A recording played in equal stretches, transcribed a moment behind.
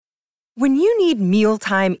When you need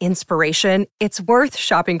mealtime inspiration, it's worth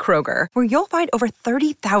shopping Kroger, where you'll find over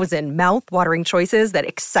 30,000 mouth-watering choices that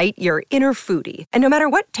excite your inner foodie. And no matter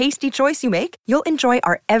what tasty choice you make, you'll enjoy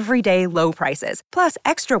our everyday low prices, plus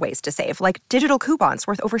extra ways to save, like digital coupons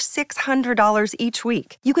worth over $600 each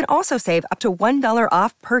week. You can also save up to $1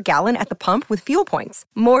 off per gallon at the pump with fuel points.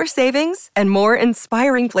 More savings and more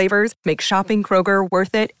inspiring flavors make shopping Kroger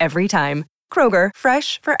worth it every time. Kroger,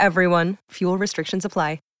 fresh for everyone. Fuel restrictions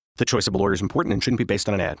apply. The choice of a lawyer is important and shouldn't be based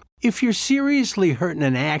on an ad. If you're seriously hurt in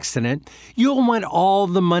an accident, you'll want all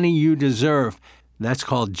the money you deserve. That's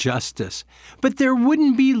called justice. But there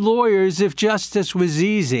wouldn't be lawyers if justice was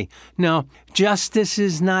easy. No, justice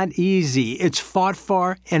is not easy. It's fought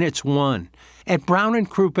for and it's won. At Brown &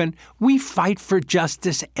 Crouppen, we fight for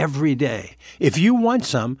justice every day. If you want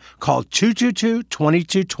some, call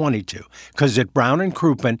 222-2222, because at Brown &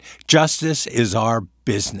 Crouppen, justice is our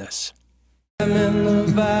business. I'm in the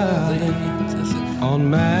valley on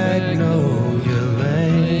Magnolia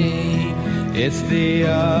Lane. It's the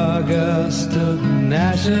Augusta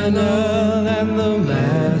National and the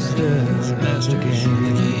Masters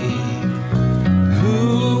game.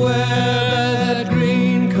 Who wear that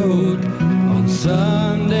green coat on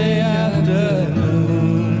Sunday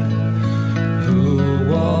afternoon? Who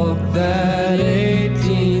walk that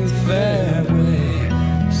 18th fairway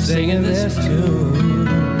singing this tune?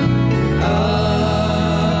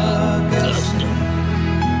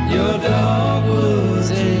 Your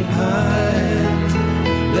dogwoods and pines,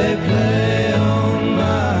 they play on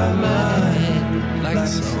my mind like a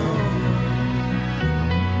song.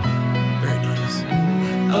 Very nice.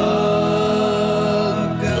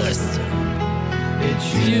 Augusta, it's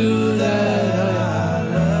you that I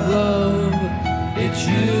love. It's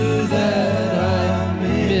you that I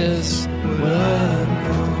miss when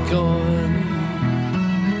I'm gone.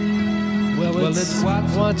 Well, it's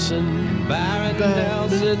Watson, Barrett,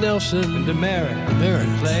 Nelson, Demerit,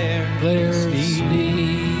 Blair,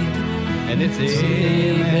 Sneed, and it's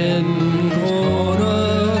Amen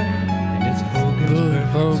Corner, and it's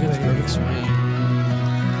Hogan's Perfect Swing.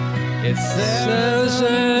 It's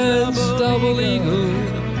Saracens Double Eagle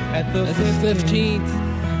at the 15th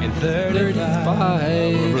and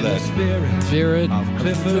 35. Remember that spirit of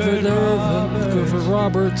Clifford Irvin, Clifford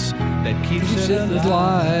Roberts that keeps it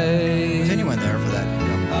alive. Was anyone there for that?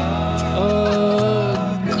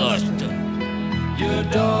 Augusta, your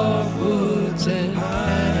dogwoods and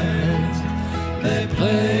pines, they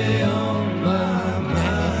play on my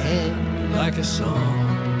mind like a song.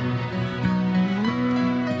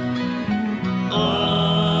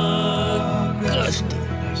 Augusta,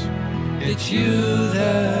 it's you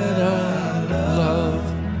that I love.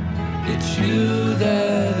 It's you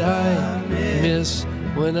that I miss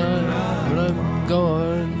when I'm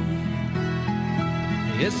gone.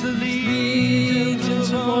 It's the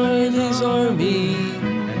legions of his army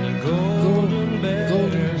and the golden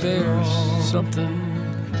bears, something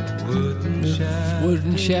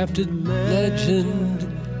wooden shafted legend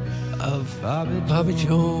of Bobby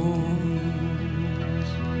Jones.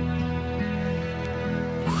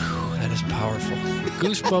 Whew, that is powerful.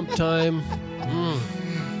 Goosebump time.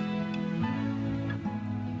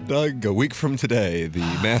 Doug, a week from today, the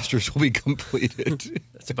Masters will be completed.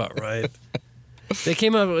 That's about right. They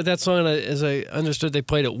came out with that song, and as I understood, they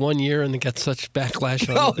played it 1 year, and they got such backlash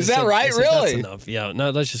on it. Oh, is that right? Really? That's enough. Yeah. No,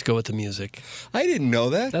 let's just go with the music. I didn't know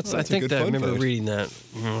that. That's I think that I remember reading that.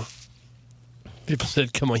 People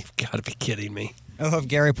said, "Come on, you've got to be kidding me." I love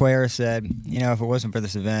Gary Player said, if it wasn't for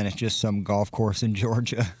this event, it's just some golf course in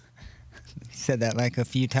Georgia. He said that like a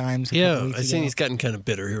few times. Yeah, I've seen he's gotten kind of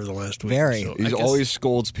bitter here the last week. Very. So He always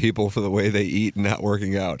scolds people for the way they eat and not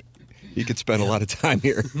working out. He could spend a lot of time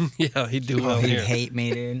here. Yeah, he'd do well he'd here. hate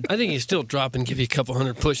me, dude. I think he'd still drop and give you a couple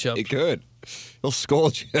hundred push-ups. He could. He'll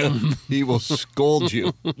scold you. He will scold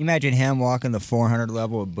you. You imagine him walking the 400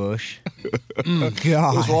 level of Bush. God.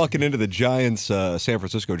 I was walking into the Giants, San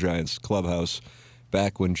Francisco Giants clubhouse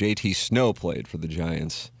back when J.T. Snow played for the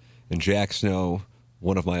Giants. And Jack Snow,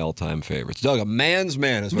 one of my all-time favorites. Doug, a man's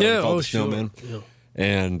man is what I call the Snowman. Yeah.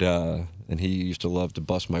 And he used to love to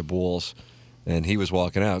bust my balls. And he was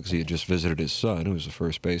walking out because he had just visited his son, who was the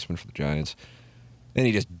first baseman for the Giants. And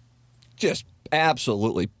he just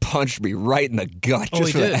absolutely punched me right in the gut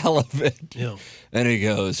just for the hell of it. Yeah. And he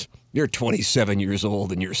goes, "You're 27 years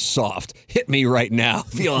old and you're soft. Hit me right now.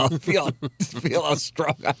 Feel how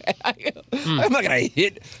strong I am." I'm not gonna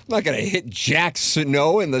hit Jack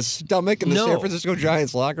Snow in the stomach in the San Francisco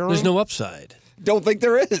Giants locker room. There's no upside. Don't think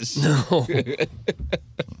there is. No.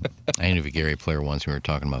 I interviewed Gary Player once. We were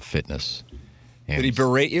talking about fitness. Yeah, Did he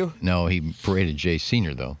berate you? No, he berated Jay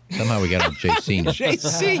Senior though. Somehow we got on Jay Senior. Jay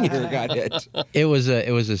Senior got hit. It was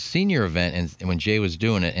a senior event, and when Jay was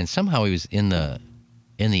doing it, and somehow he was in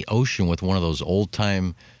the ocean with one of those old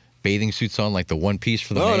time bathing suits on, like the one piece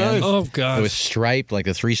for the man. Nice. Oh, God. It was striped like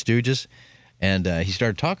the Three Stooges, and he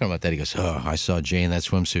started talking about that. He goes, "Oh, I saw Jay in that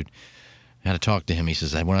swimsuit. I had to talk to him." He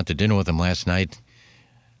says, "I went out to dinner with him last night.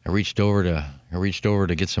 I reached over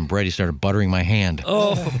to get some bread. He started buttering my hand."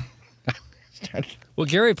 Oh. Well,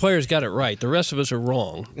 Gary Player's got it right. The rest of us are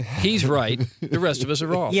wrong. He's right. The rest of us are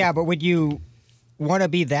wrong. Yeah, but would you want to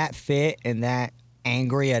be that fit and that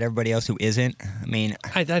angry at everybody else who isn't? I mean,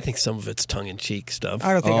 I think some of it's tongue-in-cheek stuff.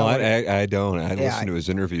 I don't think I would. I don't. I listen to his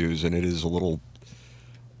interviews, and it is a little,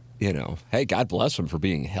 hey, God bless him for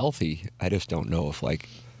being healthy. I just don't know if,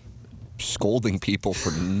 scolding people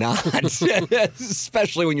for not,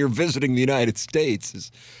 especially when you're visiting the United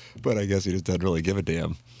States. But I guess he just doesn't really give a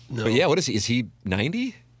damn. No. But yeah, what is he? Is he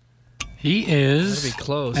 90? He is. That'd be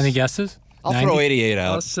close. Any guesses? I'll 90? throw 88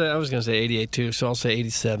 out. I was going to say 88 too, so I'll say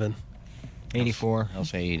 87. 84. I'll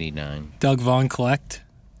say 89. Doug Von Collect.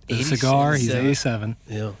 The cigar, he's 87.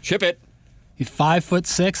 Yeah. Chip it. He's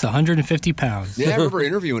 5'6", 150 pounds. Yeah, I remember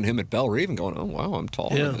interviewing him at Belle Reve and going, "Oh wow, I'm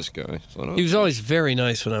taller than this guy." So He was always very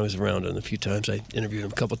nice when I was around him. A few times I interviewed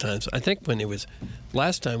him a couple times. I think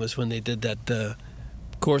last time was when they did that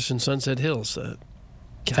course in Sunset Hills.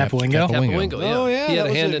 Tapawingo? Tapawingo, yeah. Oh, yeah, He had that a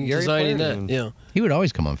was hand it. in Gary designing Player that. did. Yeah. He would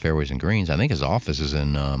always come on Fairways and Greens. I think his office is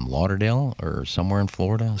in Lauderdale or somewhere in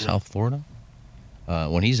Florida, South Florida.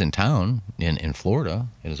 When he's in town in Florida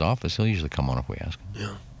at his office, he'll usually come on if we ask him.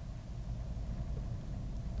 Yeah.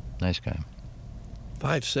 Nice guy.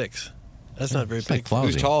 5'6". That's not very It's like big. Flowsy.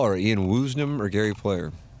 who's taller, Ian Woosnam or Gary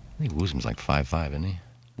Player? I think Woosnam's like 5'5", isn't he?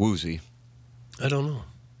 Woozy. I don't know.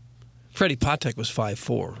 Freddie Patek was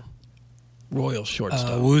 5'4". Royal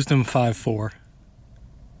shortstop. Woosnam 5'4".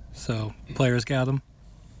 So players got him.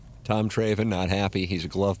 Tom Traven, not happy. He's a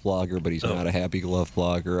glove blogger, but he's not a happy glove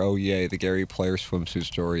blogger. Oh, yay, the Gary Player swimsuit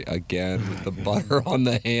story again with the butter on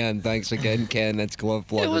the hand. Thanks again, Ken. That's glove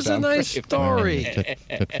blogger. It was Tom a nice Traven. story. It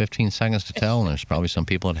took 15 seconds to tell, and there's probably some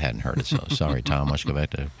people that hadn't heard it. So sorry, Tom. Let's go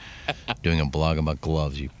back to doing a blog about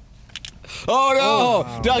gloves. Oh,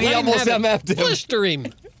 no. Doug, he Let him almost have it. MF'd him. Blister him.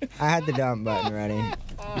 I had the dump button ready.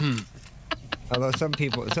 Although some of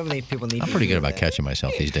these people need I'm to pretty good hear about that. catching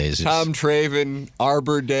myself these days. Tom Traven,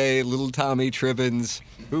 Arbor Day, Little Tommy Tribbins.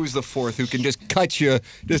 Who's the fourth who can just cut you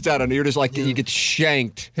just out on? You're just like, you get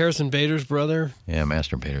shanked. Harrison Bader's brother. Yeah,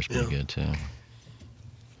 Masturbator's pretty good, too.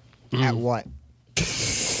 At what?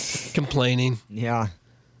 Complaining. Yeah.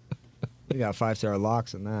 We got 5-star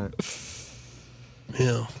locks in that.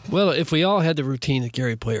 Yeah. Well, if we all had the routine that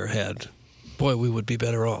Gary Player had, boy, we would be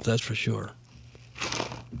better off. That's for sure.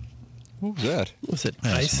 What was that? Was it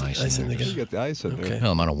That's ice? nice Ice in the You gun. got the ice in Okay. there.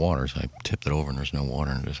 Well, I'm out of water, so I tipped it over, and there's no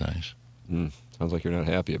water, and it's nice. Sounds like you're not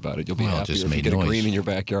happy about it. You'll be Well, it happier just if you made get a noise. green in your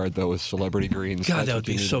backyard, though, with celebrity greens. God, That's that what would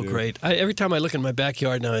be you need so to do. great. Every time I look in my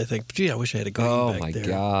backyard now, I think, gee, I wish I had a green Oh, back my there.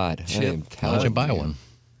 God. I Chip. am Why don't telling you buy you. one?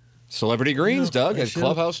 Celebrity greens, Yeah, Doug, I at should.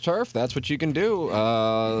 Clubhouse Turf. That's what you can do.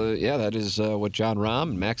 Yeah, that is what John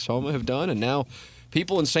Rahm and Max Homa have done. And now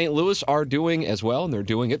people in St. Louis are doing as well, and they're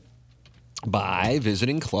doing it by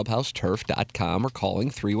visiting clubhouseturf.com or calling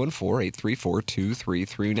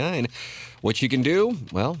 314-834-2339. What you can do,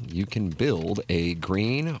 well, you can build a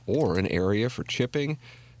green or an area for chipping,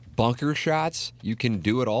 bunker shots. You can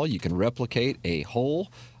do it all. You can replicate a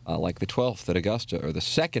hole like the 12th at Augusta or the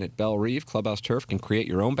 2nd at Belle Reve. Clubhouse Turf can create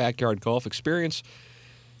your own backyard golf experience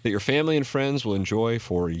that your family and friends will enjoy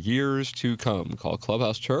for years to come. Call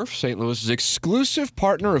Clubhouse Turf, St. Louis's exclusive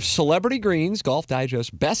partner of Celebrity Greens, Golf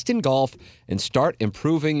Digest, best in golf, and start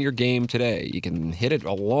improving your game today. You can hit it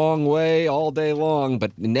a long way all day long,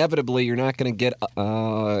 but inevitably you're not going to get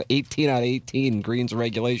 18 out of 18 greens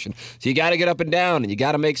regulation. So you got to get up and down, and you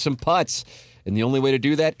got to make some putts. And the only way to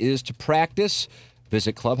do that is to practice.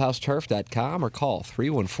 Visit clubhouseturf.com or call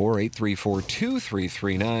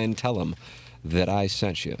 314-834-2339. Tell them that I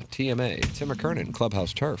sent you. TMA, Tim McKernan,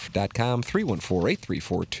 clubhouseturf.com,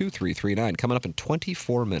 314-834-2339. Coming up in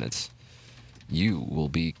 24 minutes, you will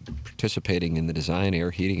be participating in the Design,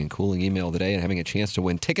 Air, Heating, and Cooling email today and having a chance to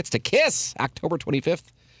win tickets to KISS October 25th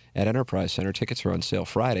at Enterprise Center. Tickets are on sale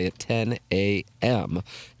Friday at 10 a.m.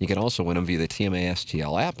 You can also win them via the TMA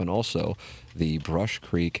STL app and also the Brush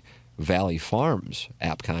Creek Valley Farms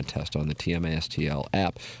app contest on the TMA STL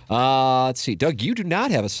app. Let's see. Doug, you do not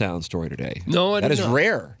have a sound story today. No, I do That is not.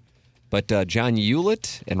 rare. But John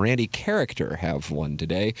Hewlett and Randy Character have one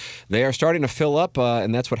today. They are starting to fill up,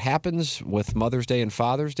 and that's what happens with Mother's Day and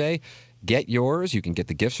Father's Day. get yours. You can get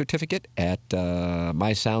the gift certificate at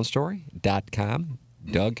mysoundstory.com.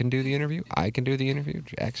 Doug can do the interview. I can do the interview.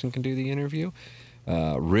 Jackson can do the interview.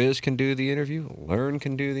 Riz can do the interview. Learn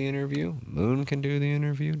can do the interview. Moon can do the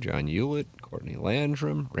interview. John Hewlett, Courtney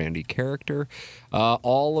Landrum, Randy Character.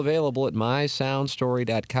 All available at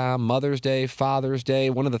mysoundstory.com. Mother's Day, Father's Day.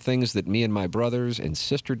 One of the things that me and my brothers and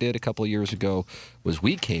sister did a couple of years ago was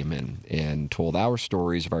we came in and told our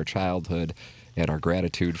stories of our childhood and our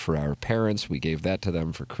gratitude for our parents. We gave that to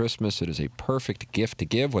them for Christmas. It is a perfect gift to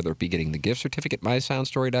give, whether it be getting the gift certificate at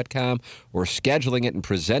mysoundstory.com or scheduling it and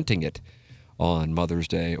presenting it on Mother's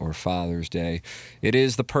Day or Father's Day. It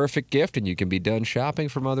is the perfect gift, and you can be done shopping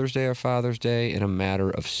for Mother's Day or Father's Day in a matter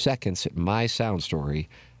of seconds at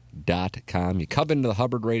mysoundstory.com. You come into the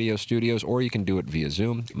Hubbard Radio Studios, or you can do it via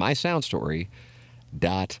Zoom,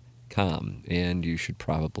 mysoundstory.com. And you should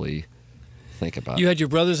probably think about You it. had your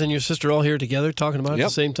brothers and your sister all here together talking about it at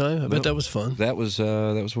the same time? I bet that was fun. That was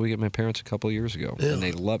what we got my parents a couple of years ago. Yeah. And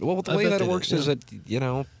they loved it. Well, the way that it works is that,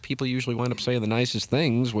 people usually wind up saying the nicest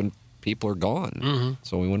things when people are gone. Mm-hmm.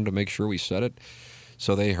 So we wanted to make sure we said it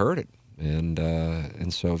so they heard it. And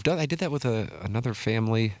so I did that with another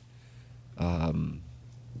family,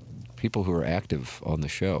 people who are active on the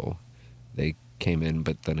show. They came in,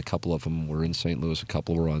 but then a couple of them were in St. Louis, a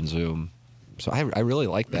couple were on Zoom. So I really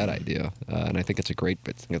like that idea, and I think it's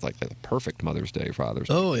it's like the perfect Mother's Day, Father's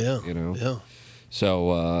Day. Oh, yeah. Yeah.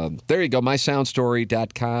 So there you go,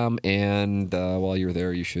 mysoundstory.com, and while you're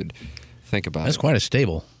there, you should think about That's it. quite a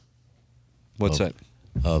stable. What's that?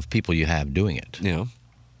 Of people you have doing it. Yeah.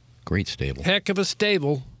 Great stable. Heck of a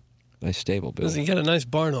stable. Nice stable, Bill. You got a nice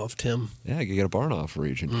barn off, Tim. Yeah, you got a barn off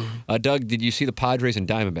region. Doug, did you see the Padres and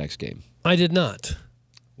Diamondbacks game? I did not.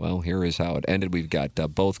 Well, here is how it ended. We've got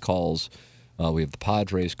both calls. We have the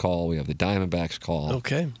Padres call. We have the Diamondbacks call.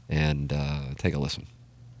 Okay. And take a listen.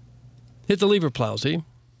 Hit the lever, Plowsy.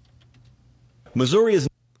 Missouri is...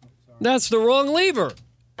 That's the wrong lever.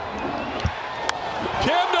 Cam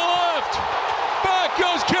to left. Back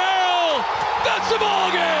goes Carroll. That's the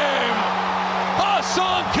ball game.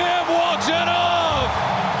 Hassan Cam walks it off.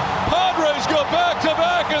 Padres go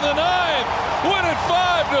back-to-back in the ninth. Win it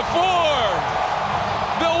 5-4.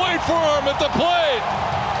 They'll wait for him at the plate.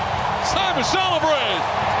 It's time to celebrate.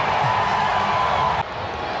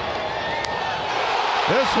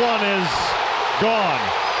 This one is gone.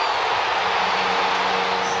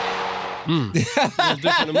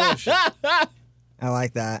 Different emotion. I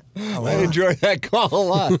like that. I enjoyed that call a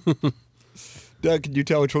lot. Doug, can you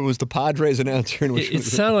tell which one was the Padres announcer and which one It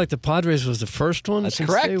was sounded like the Padres was the first one. That's since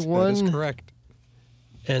correct. They won, That is correct.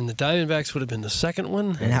 And the Diamondbacks would have been the second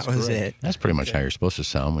one. And that was it. That's pretty much how you're supposed to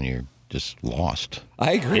sound when you're just lost.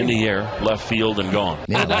 I agree. In the air, left field, and gone.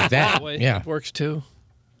 Yeah, like that. Way Yeah, it works too.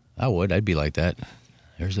 I would. I'd be like that.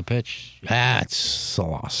 There's the pitch. It's a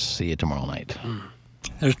loss. See you tomorrow night.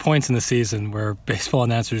 There's points in the season where baseball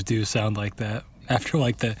announcers do sound like that. After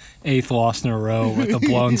like the 8th loss in a row with a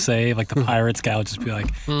blown save, like the Pirates guy would just be like,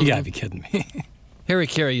 "You gotta be kidding me." Harry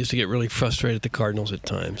Carey used to get really frustrated at the Cardinals at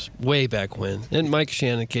times, way back when. And Mike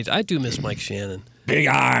Shannon, I do miss Mike Shannon. Big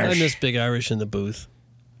Irish. I miss Big Irish in the booth.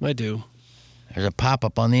 I do. There's a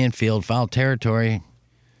pop-up on the infield, foul territory.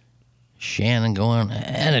 Shannon going,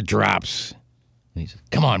 and it drops. And he says,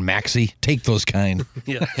 "Come on, Maxie, take those kind."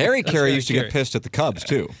 Yeah. Harry That's Carey Harry used to Carey. get pissed at the Cubs,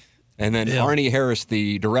 too. And then Yeah. Arnie Harris,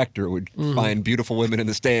 the director, would find beautiful women in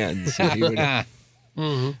the stands. So he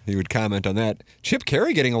would comment on that. Chip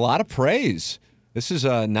Carey getting a lot of praise. This is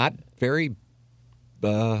not very,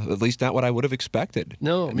 at least not what I would have expected.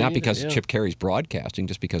 No, me not neither, because yeah. Chip Carey's broadcasting,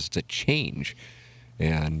 just because it's a change.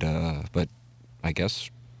 And but I guess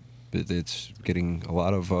it's getting a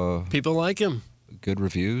lot of People like him. good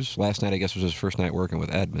reviews. Last night, I guess, was his first night working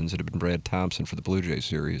with Edmonds. It had been Brad Thompson for the Blue Jays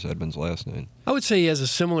series, Edmonds last night. I would say he has a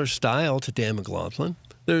similar style to Dan McLaughlin.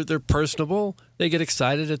 They're personable. They get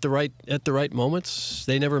excited at the right moments.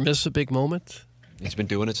 They never miss a big moment. He's been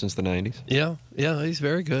doing it since the 90s. Yeah, he's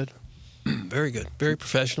very good. Very good. Very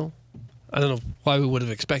professional. I don't know why we would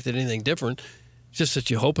have expected anything different. It's just that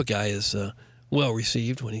you hope a guy is well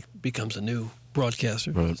received when he becomes a new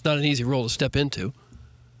broadcaster. Right. It's not an easy role to step into.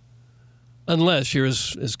 Unless you're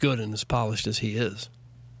as good and as polished as he is.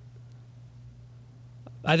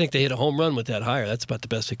 I think they hit a home run with that hire. That's about the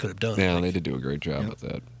best they could have done. Yeah, they did do a great job with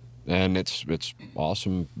that. And it's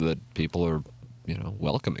awesome that people are,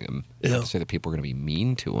 welcoming him. Yeah. Not to say that people are going to be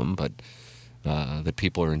mean to him, but that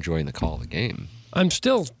people are enjoying the call of the game. I'm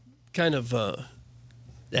still kind of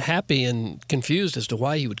happy and confused as to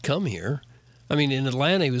why he would come here. I mean, in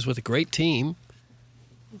Atlanta, he was with a great team.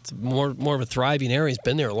 It's more of a thriving area. He's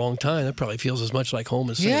been there a long time. That probably feels as much like home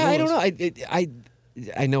as St. Louis. I don't know.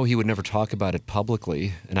 I know he would never talk about it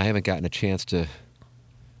publicly, and I haven't gotten a chance to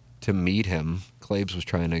meet him. Claves was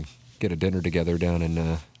trying to get a dinner together down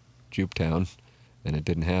in Jupetown, and it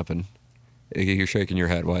didn't happen. You're shaking your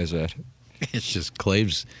head. Why is that? It's just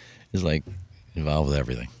Claves is like involved with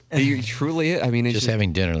everything. You truly, I mean, it's just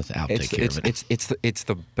having dinner. I'll take care of it. It's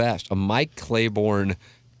the best. A Mike Claiborne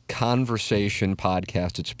conversation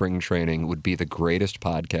podcast at spring training would be the greatest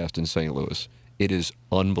podcast in St. Louis. It is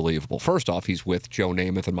unbelievable. First off, he's with Joe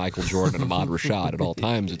Namath and Michael Jordan and Ahmad Rashad at all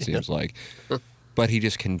times, it seems like. But he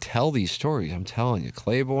just can tell these stories. I'm telling you,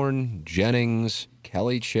 Claiborne, Jennings,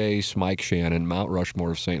 Kelly Chase, Mike Shannon, Mount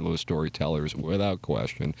Rushmore of St. Louis storytellers, without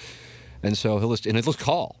question. And so he'll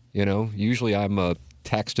call. Usually I'm a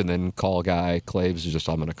text and then call guy. Claves is just,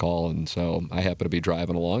 I'm going to call. And so I happen to be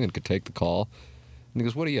driving along and could take the call. And he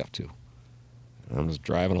goes, what are you up to? And I'm just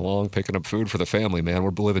driving along, picking up food for the family, man.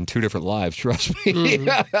 We're living two different lives, trust me.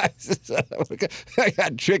 I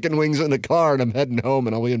got chicken wings in the car and I'm heading home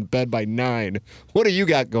and I'll be in bed by 9. What do you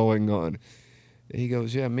got going on? And he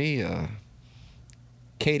goes, yeah, me,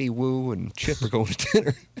 Katie Wu and Chip are going to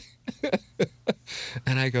dinner.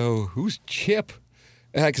 And I go, who's Chip?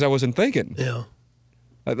 Because I wasn't thinking. Yeah.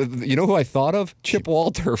 You know who I thought of? Chip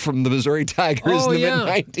Walter from the Missouri Tigers in the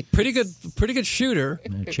mid-90s. Pretty good shooter.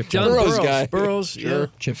 Chip John Burroughs guy. Burroughs, Sure. yeah.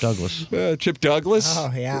 Chip Douglas. Chip Douglas?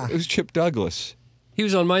 Oh, yeah. It was Chip Douglas. He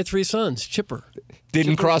was on My Three Sons, Chipper.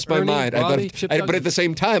 Didn't Chipper, cross my Ernie, mind. Robbie, Chip but Douglas. at the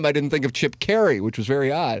same time, I didn't think of Chip Carey, which was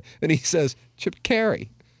very odd. And he says, Chip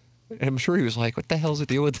Carey. And I'm sure he was like, what the hell's the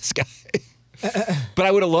deal with this guy? But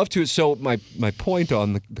I would have loved to. So my point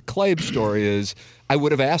on the Clabe story is I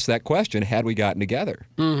would have asked that question had we gotten together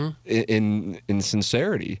in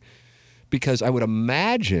sincerity, because I would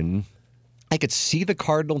imagine I could see the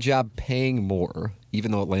Cardinal job paying more,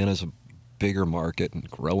 even though Atlanta's a bigger market and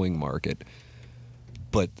growing market.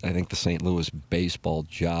 But I think the St. Louis baseball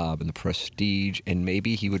job and the prestige, and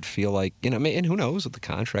maybe he would feel like, and who knows with the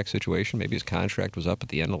contract situation, maybe his contract was up at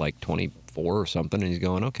the end of like 24 or something, and he's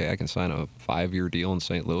going, okay, I can sign a 5-year deal in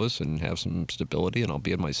St. Louis and have some stability, and I'll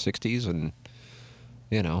be in my 60s, and,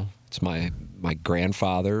 it's my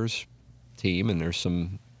grandfather's team, and there's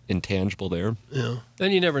some intangible there. Yeah.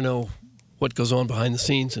 And you never know what goes on behind the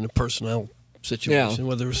scenes in a personnel situation,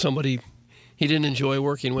 whether it was somebody he didn't enjoy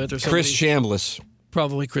working with or somebody. Chris Chambliss.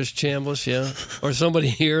 Probably Chris Chambliss, yeah. Or somebody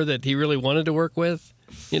here that he really wanted to work with.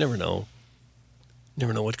 You never know.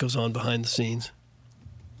 Never know what goes on behind the scenes.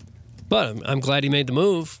 But I'm glad he made the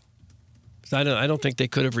move. I don't think they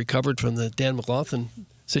could have recovered from the Dan McLaughlin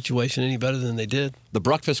situation any better than they did. The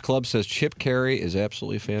Breakfast Club says Chip Carey is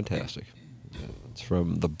absolutely fantastic. It's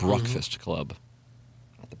from the Breakfast Club.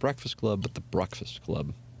 Not the Breakfast Club, but the Breakfast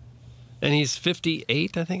Club. And he's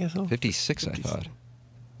 58, I think I saw. 56, I thought.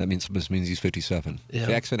 This means he's 57. Yeah.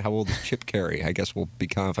 Jackson, how old is Chip Carey? I guess we'll be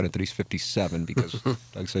confident that he's 57 because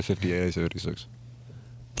Doug said 58, I said 56.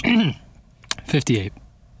 58.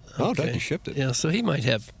 Oh, Doug, you shipped it. Yeah, so he might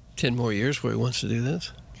have 10 more years where he wants to do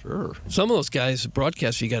this. Sure. Some of those guys,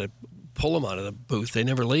 broadcasters, you got to pull them out of the booth. They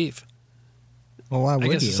never leave. Well, why would I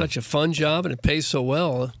guess you? it's such a fun job and it pays so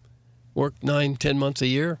well. Work 9-10 months a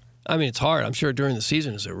year. I mean, it's hard. I'm sure during the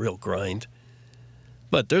season is a real grind.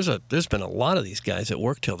 But there's been a lot of these guys that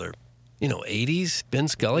work till they're, 80s. Ben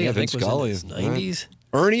Scully, I think, Vince Scully, was in his 90s.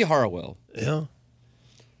 Right. Ernie Harwell. Yeah.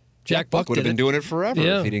 Jack Buck would have been doing it forever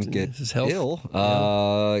if he didn't get his health.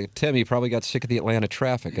 ill. Tim, he probably got sick of the Atlanta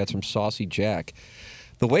traffic. Got some saucy Jack.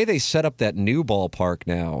 The way they set up that new ballpark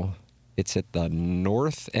now, it's at the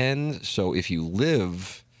north end. So if you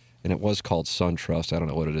live, and it was called SunTrust, I don't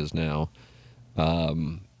know what it is now,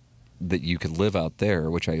 that you could live out there,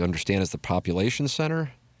 which I understand is the population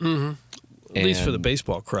center. Mm-hmm. At least for the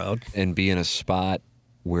baseball crowd. And be in a spot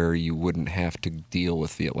where you wouldn't have to deal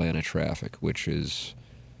with the Atlanta traffic, which is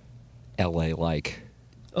L.A.-like.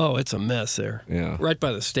 Oh, it's a mess there. Yeah. Right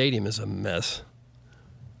by the stadium is a mess.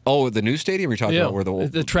 Oh, the new stadium you're talking about? Where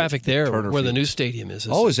the traffic there, Turner where Field. the new stadium is.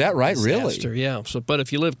 Oh, is that right? Disaster. Really? Yeah. So, but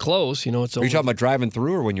if you live close, it's Are you talking about driving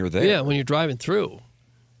through or when you're there? Yeah, when you're driving through.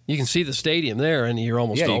 You can see the stadium there, and you're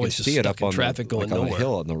almost always you can just see it stuck up in on traffic the, going like on nowhere. the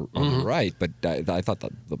hill on the right. But I thought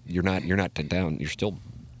that you're not to down. You're still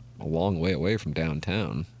a long way away from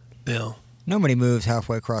downtown. Yeah. Nobody moves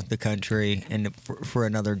halfway across the country and for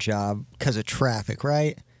another job because of traffic,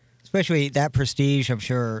 right? Especially that Prestige. I'm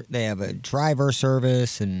sure they have a driver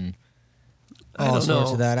service and all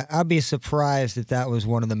sorts of that. I'd be surprised if that was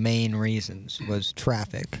one of the main reasons was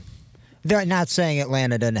traffic. They're not saying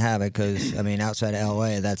Atlanta doesn't have it because, outside of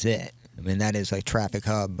L.A., that's it. That is like traffic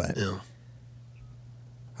hub, but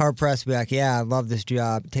hard pressed to be like, yeah, I love this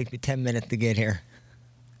job. It takes me 10 minutes to get here.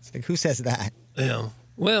 It's like, who says that? Yeah.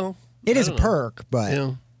 Well, It is a perk,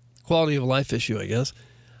 but quality of life issue, I guess.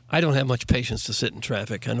 I don't have much patience to sit in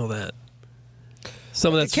traffic. I know that.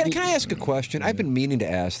 Some of that's. Can I ask a question? I've been meaning to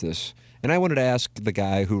ask this, and I wanted to ask the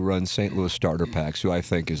guy who runs St. Louis Starter Packs, who I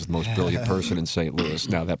think is the most brilliant person in St. Louis.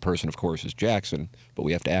 Now, that person, of course, is Jackson, but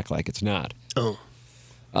we have to act like it's not. Oh.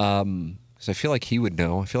 Because I feel like he would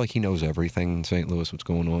know. I feel like he knows everything in St. Louis, what's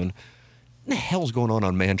going on. What the hell's going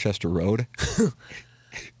on Manchester Road? It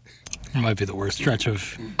might be the worst stretch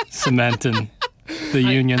of cement in the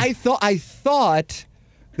Union. I thought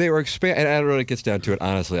they were expanding. And I don't know when it gets down to it.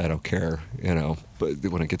 Honestly, I don't care, but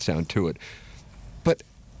when it gets down to it. But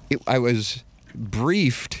I was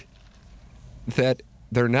briefed that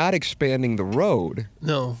they're not expanding the road.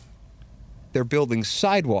 No. They're building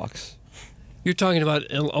sidewalks. You're talking about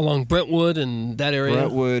along Brentwood and that area?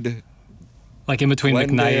 Brentwood. Like in between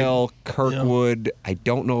Glendale, McKnight. Kirkwood. Yeah. I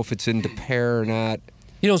don't know if it's in DePere or not.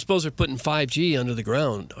 You don't suppose they're putting 5G under the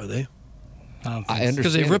ground, are they? I understand.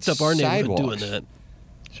 Because they ripped up our neighborhood sidewalks. doing that.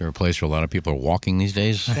 Is there a place where a lot of people are walking these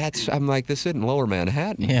days? I'm like, this isn't Lower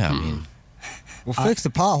Manhattan. Yeah, I mean. Well, fix the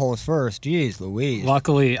potholes first. Jeez Louise.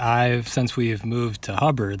 Luckily, since we've moved to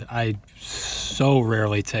Hubbard, I so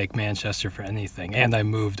rarely take Manchester for anything, and I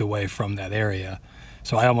moved away from that area.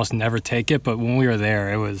 So I almost never take it, but when we were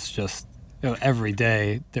there, it was just every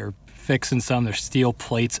day. They're fixing some. There's steel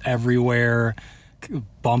plates everywhere,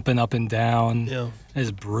 bumping up and down. Yeah.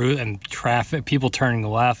 There's and traffic, people turning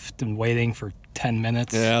left and waiting for 10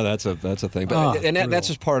 minutes. Yeah, that's a thing. But that's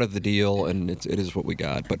just part of the deal, and it is what we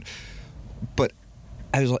got. But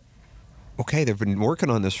I was like, okay, they've been working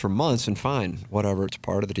on this for months, and fine, whatever. It's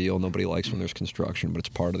part of the deal. Nobody likes when there's construction, but it's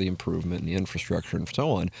part of the improvement and the infrastructure and so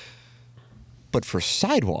on. But for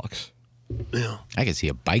sidewalks, I could see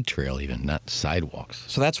a bike trail even, not sidewalks.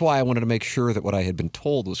 So that's why I wanted to make sure that what I had been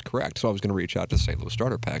told was correct. So I was going to reach out to St. Louis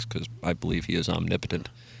Starter Packs because I believe he is omnipotent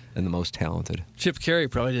and the most talented. Chip Carey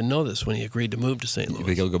probably didn't know this when he agreed to move to St. Louis. You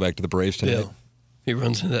think he'll go back to the Braves tonight? Yeah. He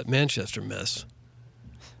runs into that Manchester mess.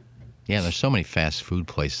 Yeah, there's so many fast food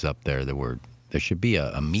places up there there should be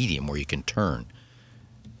a medium where you can turn.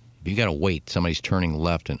 If you got to wait, somebody's turning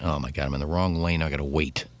left, and oh my God, I'm in the wrong lane. I got to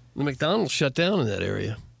wait. The McDonald's shut down in that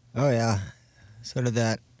area. Oh yeah, so did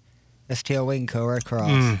that STL Wing Co. right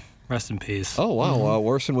across. Rest in peace. Oh, wow.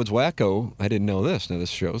 Warson Woods Wacko. I didn't know this. Now,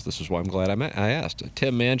 this is why I'm glad I asked.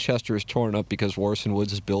 Tim, Manchester is torn up because Warson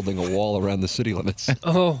Woods is building a wall around the city limits.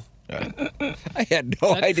 Oh. I had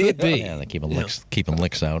no idea. Could be. Yeah, they keep them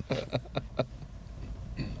licks out.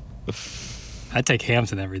 I take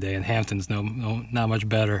Hampton every day, and Hampton's not much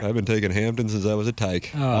better. I've been taking Hampton since I was a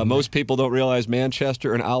tyke. Most people don't realize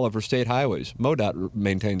Manchester and Oliver state highways. MoDOT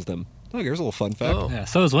maintains them. Look, here's a little fun fact. Oh. Yeah,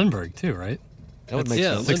 so is Lindbergh, too, right? That would make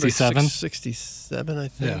sense. 67? 67, I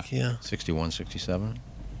think, yeah. 61, 67?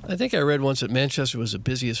 I think I read once that Manchester was the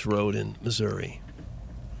busiest road in Missouri.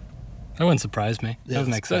 That wouldn't surprise me. That would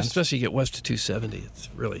make sense. Especially you get west to 270. It's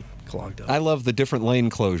really clogged up. I love the different lane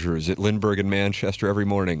closures at Lindbergh and Manchester every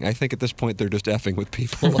morning. I think at this point they're just effing with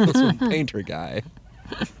people. Some painter guy.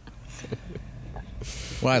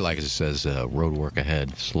 What I like is it says road work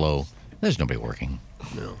ahead, slow. There's nobody working.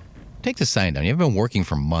 No. Take the sign down. You've been working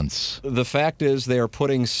for months. The fact is they are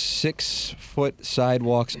putting 6-foot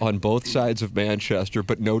sidewalks on both sides of Manchester,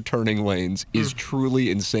 but no turning lanes is truly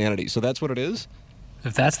insanity. So that's what it is?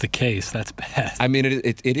 If that's the case, that's bad. I mean,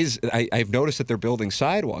 it is. I've noticed that they're building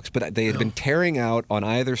sidewalks, but they had been tearing out on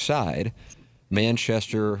either side.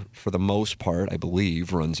 Manchester, for the most part, I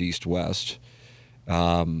believe, runs east-west.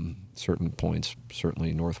 Certain points,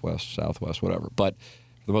 certainly northwest, southwest, whatever. But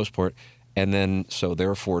for the most part. And then, so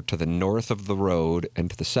therefore, to the north of the road and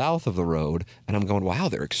to the south of the road, and I'm going, wow,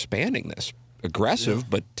 they're expanding this. Aggressive,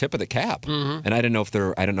 but tip of the cap. And I didn't know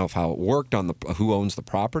if how it worked on who owns the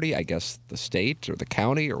property. I guess the state or the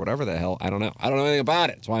county or whatever the hell. I don't know. I don't know anything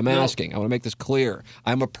about it. That's why I'm asking. I want to make this clear.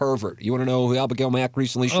 I'm a pervert. You want to know who Abigail Mack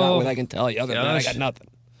recently shot with? I can tell you. Other than that, I got nothing.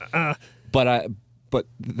 But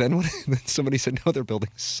then when somebody said, no, they're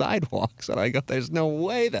building sidewalks, and I go, there's no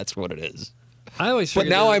way that's what it is. But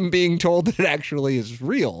now I'm being told that it actually is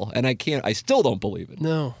real, and I still don't believe it.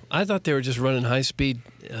 No, I thought they were just running high-speed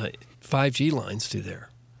 5G lines through there.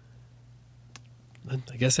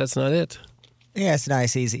 I guess that's not it. Yeah, it's a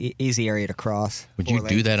nice, easy area to cross. Would you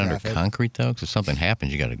do that under concrete, though? Because if something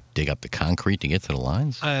happens, you got to dig up the concrete to get to the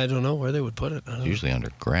lines? I don't know where they would put it. It's usually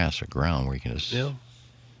under grass or ground where you can just...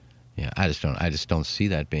 Yeah, I just don't see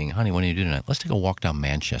that being, honey, what do you do tonight? Let's take a walk down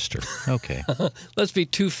Manchester. Okay. Let's be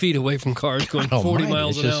 2 feet away from cars going 40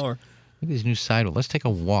 miles an hour. Look at these new sidewalks. Let's take a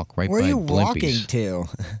walk right where by Blimpie's. Where are you walking to?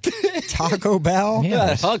 Taco Bell?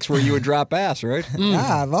 Yeah, Huck's where you would drop ass, right?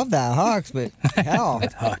 Yeah, I love that Huck's, but hell,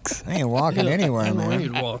 Huck's. I ain't walking anywhere, man.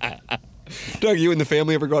 You'd walk. Doug, you and the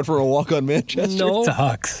family ever gone for a walk on Manchester? No,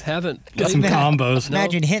 Ducks. haven't. Get some combos.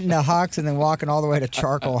 Imagine hitting the Hucks and then walking all the way to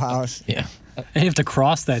Charcoal House. Yeah. And you have to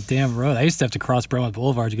cross that damn road. I used to have to cross Brentwood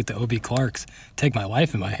Boulevard to get to O.B. Clark's. Take my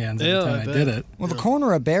life in my hands every time I did it. Well, the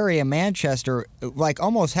corner of Barry and Manchester, like,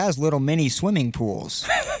 almost has little mini swimming pools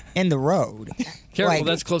in the road. Careful, Like-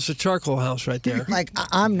 that's close to Charcoal House right there. Like,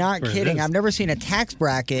 I'm not Where it kidding. is. I've never seen a tax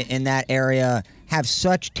bracket in that area have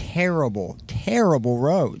such terrible, terrible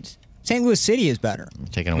roads. St. Louis City is better.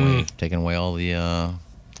 Taking away all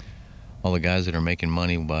the guys that are making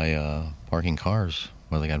money by parking cars,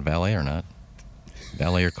 whether they got valet or not.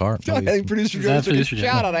 Valet your car. I think producer Joe took a producer Joe.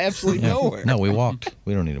 shot out of absolutely nowhere. No, we walked.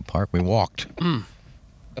 We don't need to park. We walked.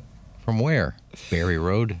 From where? Barry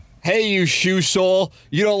Road. Hey, you shoe sole.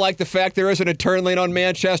 You don't like the fact there isn't a turn lane on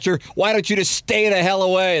Manchester? Why don't you just stay the hell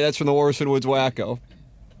away? That's from the Warson Woods Wacko.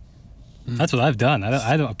 That's what I've done. I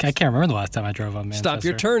can't remember the last time I drove on Manchester. Stop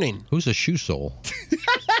your turning. Who's a shoe sole?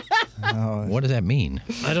 What does that mean?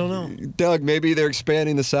 I don't know. Doug, maybe they're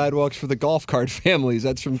expanding the sidewalks for the golf cart families.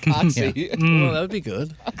 That's from Totsy. Well, that would be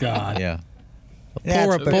good. God. Yeah.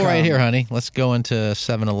 That's Pull right here, honey. Let's go into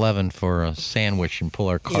 7-Eleven for a sandwich and pull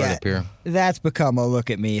our cart up here. That's become a look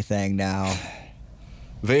at me thing now.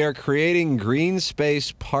 They are creating green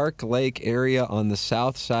space Park Lake area on the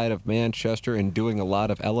south side of Manchester and doing a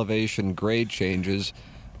lot of elevation grade changes.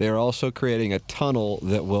 They're also creating a tunnel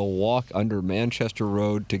that will walk under Manchester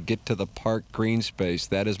Road to get to the park green space.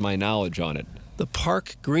 That is my knowledge on it. The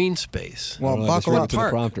park green space. Well, I just buckle read up. it to the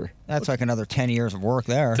prompter. That's like another 10 years of work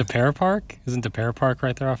there. DePere Park? Isn't DePere Park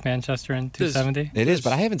right there off Manchester in 270? It is,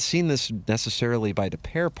 but I haven't seen this necessarily by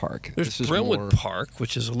DePere Park. There's This is Brentwood more Park,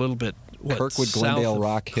 which is a little bit Kirkwood, south Glendale, of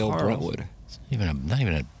Rock Hill, Carl. Brentwood. I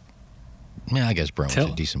mean, I guess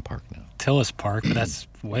Brentwood's a decent park now. Tillis Park, but that's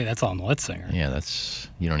on Litzinger. Yeah,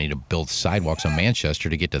 you don't need to build sidewalks on Manchester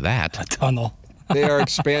to get to that. A tunnel. They are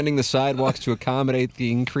expanding the sidewalks to accommodate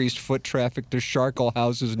the increased foot traffic to Charcoal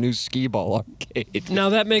House's new skee ball arcade. Now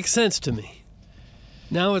that makes sense to me.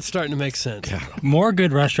 Now it's starting to make sense. More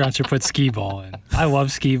good restaurants should put skee ball in. I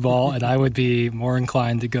love skee ball, and I would be more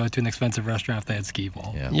inclined to go to an expensive restaurant if they had skee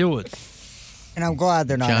ball. Yeah. You would. And I'm glad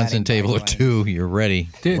they're not Johnson adding table bike of lanes. 2. You're ready.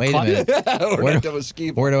 Dude, Wait a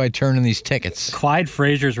minute. Where do I turn in these tickets? Clyde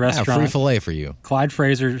Fraser's Yeah, restaurant. free filet for you. Clyde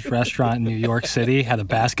Fraser's restaurant in New York City had a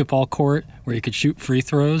basketball court where you could shoot free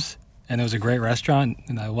throws, and it was a great restaurant,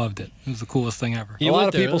 and I loved it. It was the coolest thing ever. A lot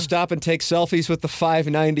of people stop and take selfies with the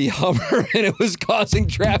 590 Hummer, and it was causing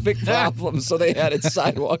traffic problems, so they added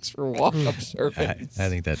sidewalks for walk-up service. I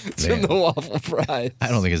think that It's from the Waffle Fries. I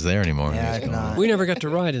don't think it's there anymore. Yeah, it's not. We never got to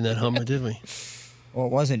ride in that Hummer, did we? Well,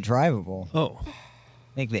 it wasn't drivable. Oh.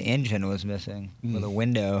 I think the engine was missing with a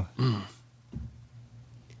window.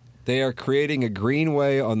 They are creating a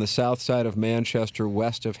greenway on the south side of Manchester,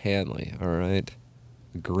 west of Hanley. All right,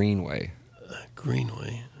 a greenway.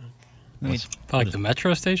 Greenway. Like the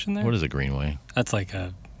metro station there? What is a greenway? That's like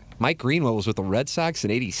a... Mike Greenwell was with the Red Sox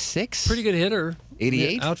in '86. Pretty good hitter.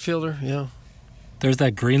 88? Outfielder, yeah. There's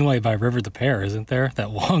that greenway by River DePere, isn't there?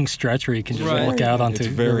 That long stretch where you can just Right. look out onto It's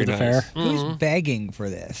very River nice. DePere. Who's begging for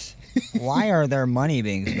this? Why are there money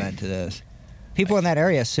being spent to this? People in that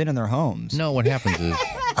area sit in their homes. No, what happens is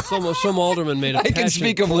Some alderman made a I can passionate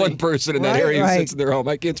speak of plea. one person in that Right, area who right. sits in their home.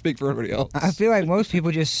 I can't speak for everybody else. I feel like most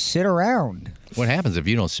people just sit around. what happens if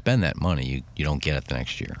you don't spend that money, you don't get it the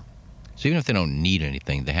next year. So even if they don't need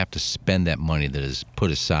anything, they have to spend that money that is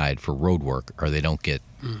put aside for road work, or they don't get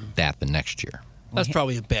that the next year. That's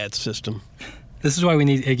probably a bad system. This is why we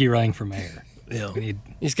need Iggy running for mayor. Yeah. We need...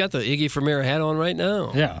 He's got the Iggy for Mayor hat on right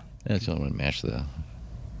now. Yeah. That's the only one to match the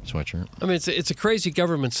sweatshirt. I mean, it's a crazy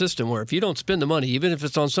government system where if you don't spend the money, even if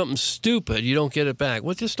it's on something stupid, you don't get it back.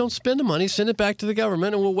 Well, just don't spend the money, send it back to the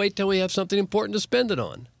government, and we'll wait till we have something important to spend it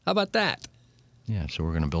on. How about that? Yeah, so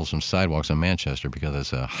we're going to build some sidewalks in Manchester because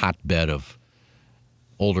it's a hotbed of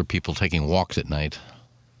older people taking walks at night.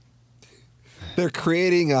 They're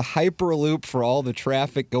creating a hyperloop for all the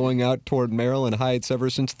traffic going out toward Maryland Heights ever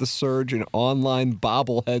since the surge in online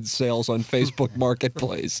bobblehead sales on Facebook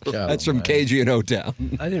Marketplace. That's from KG and O-Town.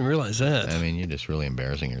 I didn't realize that. I mean, you're just really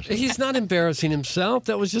embarrassing yourself. He's not embarrassing himself.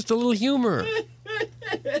 That was just a little humor.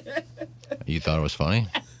 You thought it was funny?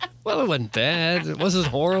 Well, it wasn't bad. It wasn't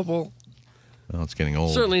horrible. Well, it's getting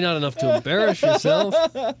old. Certainly not enough to embarrass yourself.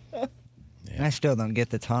 I still don't get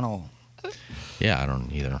the tunnel. Yeah, I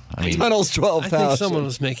don't either. I mean, Tunnel's I 12,000. think someone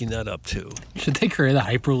was making that up, too. Should they create a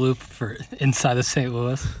hyperloop for inside of St.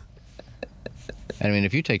 Louis? I mean,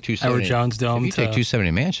 if you take 270, Edward Jones Dome if you take to- 270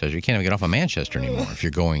 to Manchester, you can't even get off of Manchester anymore. If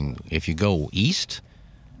you go east,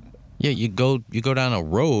 yeah, you go down a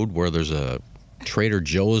road where there's a Trader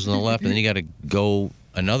Joe's on the left, and then you got to go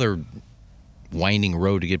another winding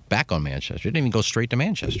road to get back on Manchester. It didn't even go straight to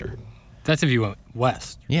Manchester. That's if you went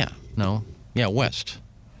west. Yeah, no. Yeah, west.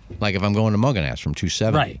 Like if I'm going to Mugganass from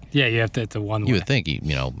 270. Right. Yeah, you have to hit the one You way. would think,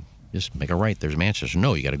 just make a right, there's Manchester.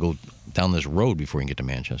 No, you got to go down this road before you can get to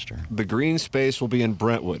Manchester. The green space will be in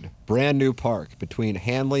Brentwood. Brand new park between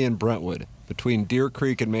Hanley and Brentwood, between Deer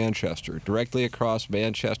Creek and Manchester, directly across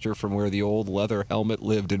Manchester from where the old leather helmet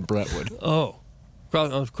lived in Brentwood. Oh,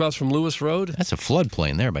 across from Lewis Road? That's a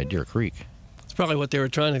floodplain there by Deer Creek. That's probably what they were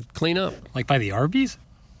trying to clean up. Like by the Arby's?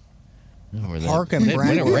 Park and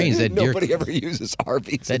when it rains, that Deer, Nobody ever uses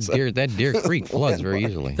Arby's. that Deer Creek floods very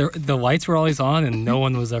easily. The lights were always on and no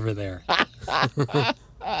one was ever there.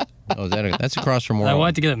 Oh, that's across from where I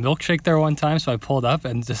wanted to get a milkshake there one time, so I pulled up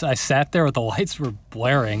and I sat there with the lights were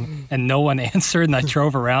blaring and no one answered, and I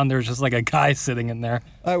drove around. There was just like a guy sitting in there.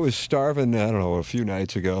 I was starving, I don't know, a few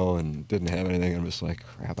nights ago and didn't have anything. I'm just like,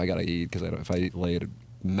 crap, I got to eat because if I eat late, it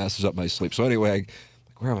messes up my sleep. So anyway,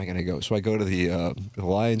 where am I going to go? So I go to the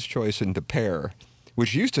Lion's Choice in De Pere,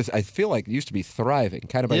 which I feel like used to be thriving,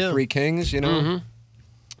 kind of by Three Kings,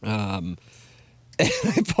 And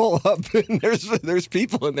I pull up and there's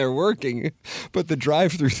people in there working, but the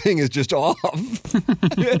drive-through thing is just off.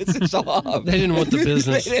 It's just off. They didn't want the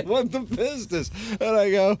business. They didn't want the business. And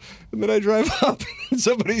I go, and then I drive up and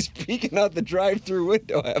somebody's peeking out the drive-through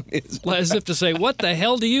window at me. As if to say, what the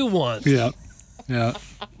hell do you want? Yeah.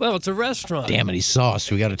 Well, it's a restaurant. Damn it, he's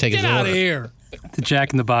sauce. We got to take his Get out order. of here. The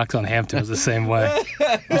Jack in the Box on Hampton was the same way.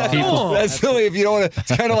 That's silly if you don't want to.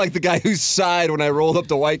 It's kind of like the guy who sighed when I rolled up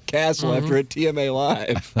to White Castle after a TMA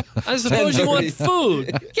Live. I suppose you want food.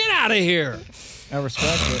 Get out of here. I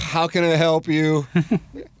respect it. How can I help you?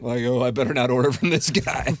 I go, I better not order from this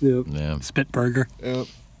guy. Yeah. Spit burger. Yep.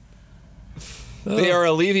 They are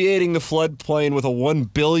alleviating the floodplain with a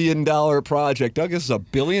 $1 billion project. Doug, this is $1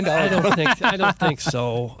 billion. I don't think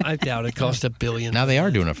so. I doubt it cost $1 billion. Now they are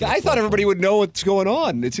doing it for the I thought floodplain. everybody would know what's going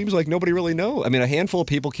on. It seems like nobody really knows. I mean, a handful of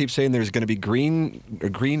people keep saying there's going to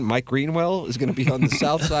be Mike Greenwell is going to be on the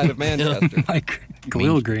south side of Manchester. Like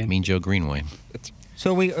Glue Green. Mean Joe Greenway.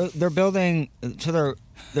 So they're building. So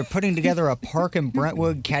they're putting together a park in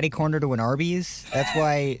Brentwood, catty corner to an Arby's. That's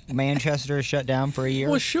why Manchester is shut down for a year.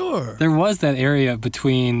 Well, sure. There was that area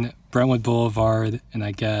between Brentwood Boulevard and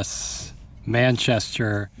I guess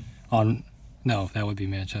Manchester no, that would be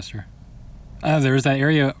Manchester. There was that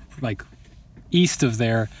area like east of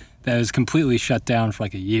there that was completely shut down for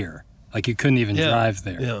like a year. Like you couldn't even drive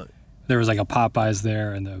there. Yeah. There was like a Popeyes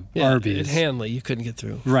there and the Arby's. At Hanley, you couldn't get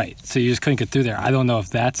through. Right. So you just couldn't get through there. I don't know if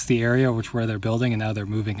that's the area where they're building and now they're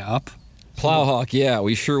moving up. Plowhawk, yeah.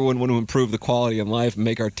 We sure wouldn't want to improve the quality of life and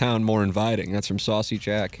make our town more inviting. That's from Saucy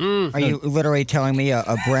Jack. Are you literally telling me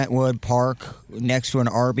a Brentwood park next to an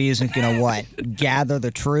Arby's is going to what? Gather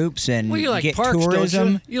the troops and Well, you like get parks, tourism?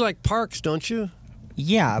 don't you? You like parks, don't you?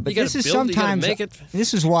 Yeah, but You gotta this is build, you gotta sometimes. make it.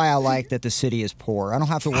 This is why I like that the city is poor. I don't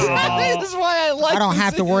have to worry about. This is why I like I don't this.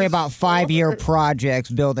 have to worry about 5-year projects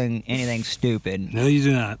building anything stupid. No, you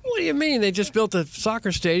do not. What do you mean? They just built a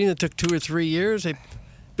soccer stadium that took 2 or 3 years. They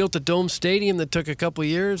built a dome stadium that took a couple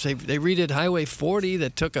years. They redid Highway 40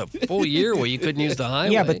 that took a full year where you couldn't use the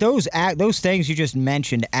highway. Yeah, but those things you just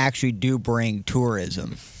mentioned actually do bring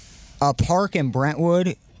tourism. A park in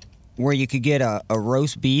Brentwood where you could get a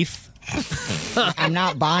roast beef. I'm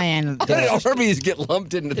not buying. How did Arby's get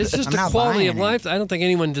lumped into It's this? just I'm a not quality of buying it. life. I don't think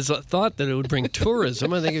anyone thought that it would bring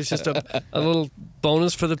tourism. I think it's just a little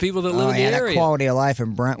bonus for the people that live in the that area. quality of life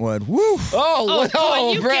in Brentwood. Woo! Oh,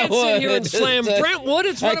 boy, you can't sit here and Brentwood. slam Brentwood.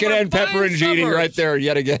 It's one I of can our end pepper and finest Genie suburbs. right there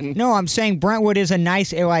yet again. No, I'm saying Brentwood is a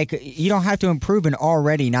nice. Like you don't have to improve an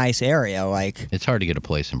already nice area. Like It's hard to get a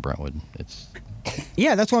place in Brentwood.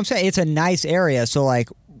 yeah, that's what I'm saying. It's a nice area. So like,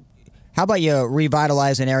 how about you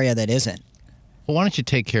revitalize an area that isn't? Well, why don't you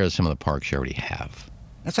take care of some of the parks you already have?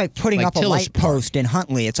 That's like putting Like up a Tillis light Park. post in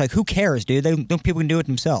Huntley. It's like, who cares, dude? People can do it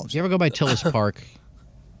themselves. You ever go by Tillis Park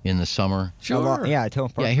in the summer? Sure. Yeah,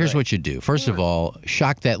 Tillis Park. Yeah, here's what you do. First of all,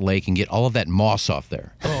 shock that lake and get all of that moss off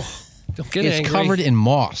there. Don't get It's angry. covered in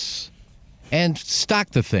moss. And stock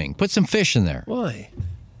the thing. Put some fish in there. Why?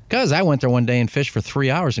 Because I went there one day and fished for 3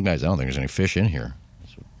 hours, and guys, I don't think there's any fish in here.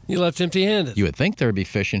 You left empty-handed. You would think there would be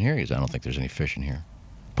fish in here. He goes, I don't think there's any fish in here.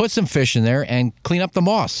 Put some fish in there and clean up the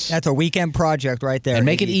moss. That's a weekend project right there. And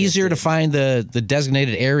make it You just easier to did. find the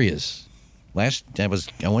designated areas. I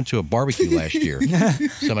went to a barbecue last year.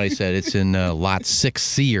 Somebody said it's in lot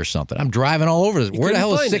 6C or something. I'm driving all over this. Where the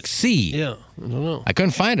hell is couldn't find 6C? Yeah, I don't know. I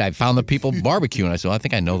couldn't find it. I found the people barbecuing. I said, well, I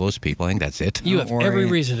think I know those people. I think that's it. You have worry. every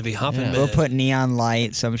reason to be hopping mad. We'll put neon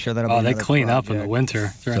lights. I'm sure that'll be Oh, they another clean up in the project.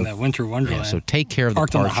 winter during that winter wonderland. Yeah, so take care of the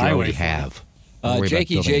Parked on the parks you highway already for it. have.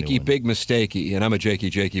 Jakey Big Mistakey, and I'm a Jakey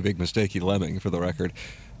Big Mistakey lemming for the record,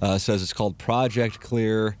 says it's called Project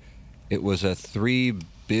Clear. It was a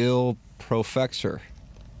 3-bill profexor.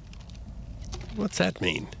 What's that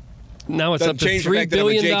mean? Now it's Doesn't up to change the $3 fact that I'm a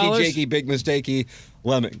billion? Jakey Big Mistakey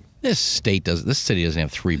lemming. This city doesn't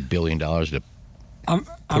have $3 billion to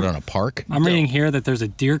put on a park. I'm reading here that there's a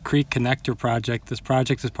Deer Creek Connector project. This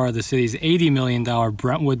project is part of the city's $80 million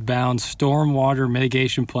Brentwood-bound stormwater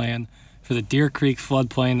mitigation plan for the Deer Creek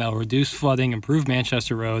floodplain that will reduce flooding, improve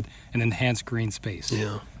Manchester Road, and enhance green space.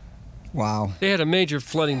 Yeah. Wow. They had a major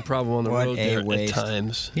flooding problem on the What road a there waste. at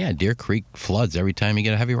times. Yeah, Deer Creek floods every time you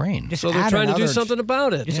get a heavy rain. Just So they're add trying to do another- something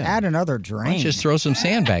about it. Just add another drain. Why don't you just throw some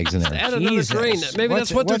sandbags in there? Add another Jesus. drain. Maybe What's-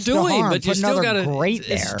 that's what they're what's the doing, harm? but you Put still another got to. grate It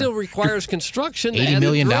there. still requires construction. to $80 add a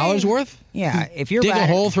million drain. worth? Yeah, if you're Dig a back,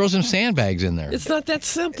 hole, throw some sandbags in there. It's not that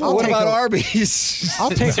simple. I'll What take about a- Arby's? I'll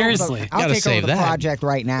take Seriously. over the, I'll Gotta take over save the that. project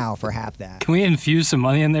right now for half that. Can we infuse some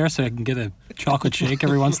money in there so I can get a chocolate shake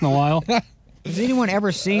every once in a while? Has anyone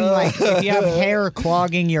ever seen, like, if you have hair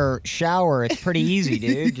clogging your shower, it's pretty easy,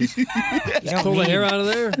 dude. Just you don't Pull the need- hair out of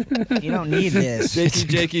there. You don't need this.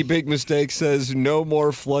 Jakey Big Mistake says no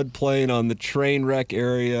more floodplain on the train wreck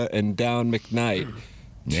area and down McKnight.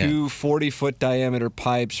 Yeah. 2 40-foot diameter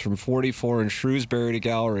pipes from 44 in Shrewsbury to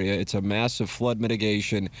Galleria. It's a massive flood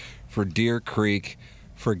mitigation for Deer Creek,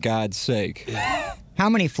 for God's sake. How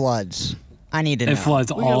many floods? I need to know. It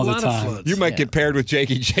floods We got a all the lot of time. floods. You might get paired with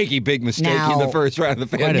Jakey Big Mistake in Now- the first round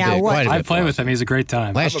of the Quite a family. Now bit, what? quite a I bit play with lost. him. He's a great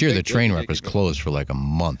time. Last I'm a year, the big train Jakey wreck was Big closed for like a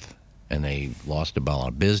month, and they lost a lot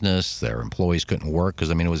of business. Their employees couldn't work because,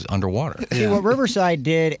 it was underwater. See, what Riverside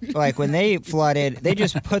did, like, when they flooded, they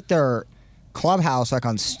just put their clubhouse, like,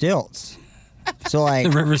 on stilts. So, like,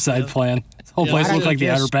 The Riverside plan. The whole Yeah, place why looked don't like the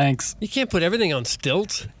you Outer just- Banks. You can't put everything on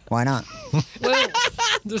stilts. why not? Well,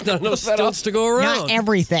 there's not enough stilts to go around. Not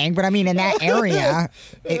everything, but I mean, in that area,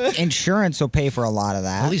 insurance will pay for a lot of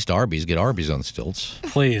that. At least Arby's. Get Arby's on stilts.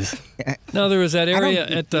 Please. Now, there was that area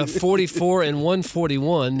at 44 and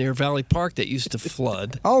 141 near Valley Park that used to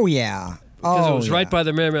flood. Oh, yeah. Because Oh, it was right yeah. by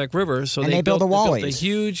the Merrimack River, so And they built a built a Wally's.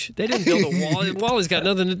 huge. They didn't build a Wally. Wally's got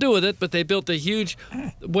nothing to do with it, but they built a huge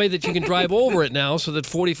way that you can drive over it now, so that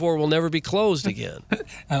 44 will never be closed again.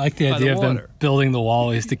 I like the By the idea of them water. building the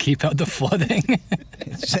Wallies to keep out the flooding.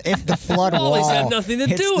 It's the flood wall. Wally's had nothing to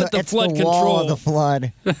It's do with the it's flood the wall of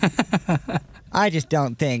control. the flood. I just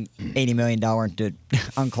don't think $80 million to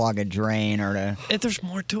unclog a drain or to. And there's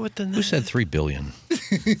more to it than that. Who said $3 billion?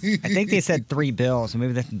 I think they said 3 bills.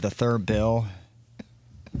 Maybe that's the third bill.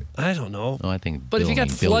 I don't know. No, I think. But if you got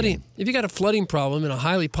billion. flooding, if you got a flooding problem in a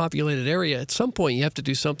highly populated area, at some point you have to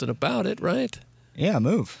do something about it, right? Yeah,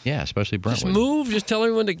 move. Yeah, especially Just Brentwood. move. Just tell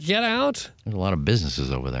everyone to get out. There's a lot of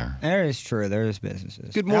businesses over there. That is true. There's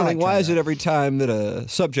businesses. Good I morning. like Why is China. it every time that a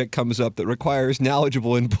subject comes up that requires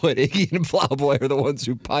knowledgeable input, Iggy and Plowboy are the ones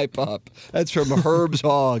who pipe up? That's from Herb's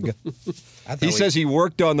Hog. He says he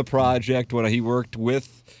worked on the project when he worked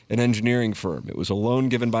with an engineering firm. It was a loan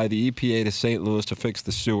given by the EPA to St. Louis to fix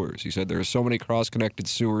the sewers. He said there are so many cross-connected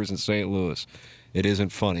sewers in St. Louis. It isn't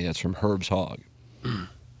funny. That's from Herb's Hog.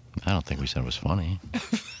 I don't think we said it was funny.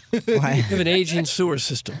 Why? We have an aging sewer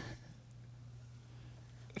system.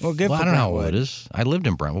 Well, good Well, for I don't know how Brentwood. it is. I lived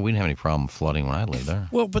in Brentwood. We didn't have any problem flooding when I lived there.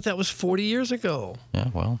 Well, but that was 40 years ago. Yeah,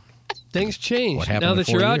 well, Things change. What happened Now in that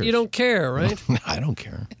you're 40 out, years? you don't care, right? I don't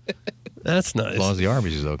care. That's nice. As long as the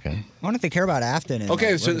Arby's is okay. I wonder if they care about Afton. And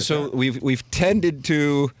Okay, so we've tended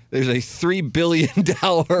to. There's a $3 billion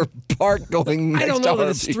park going. I don't next know to that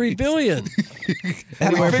it's Arby's. $3 billion.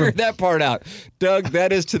 We figured that part out. Doug,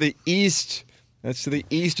 that is to the east. That's to the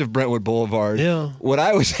east of Brentwood Boulevard. Yeah. What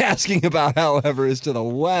I was asking about, however, is to the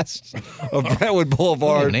west of Brentwood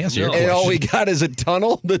Boulevard. didn't answer your And all we question. got is a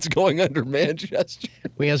tunnel that's going under Manchester.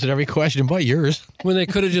 We answered every question but yours. When they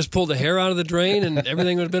could have just pulled the hair out of the drain and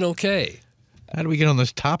everything would have been okay. How did we get on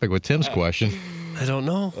this topic with Tim's question? I don't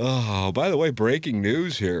know. Oh, by the way, breaking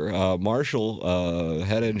news here. Marshall,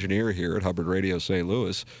 head engineer here at Hubbard Radio St.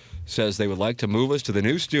 Louis, says they would like to move us to the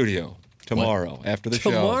new studio tomorrow after the show.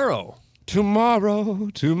 Tomorrow. Tomorrow,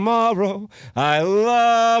 I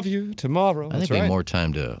love you. Tomorrow. I think That's we right. need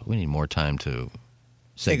more time to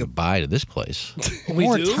say goodbye to this place. We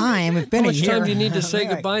More do? time. We've been How a much year. time do you need to say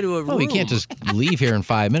Right. goodbye to a room? Well, we can't just leave here in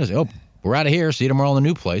 5 minutes. Oh, We're out of here. See you tomorrow in the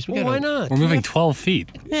new place. Well, why not? We're moving 12 feet.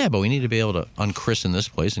 Yeah, but we need to be able to unchristen this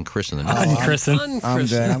place and christen the new Oh, place. Unchristen. I'm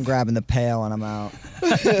good. I'm grabbing the pail and I'm out.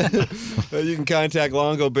 You can contact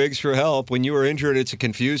Longo Biggs for help. When you are injured, it's a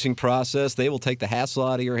confusing process. They will take the hassle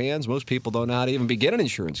out of your hands. Most people don't know how to even begin an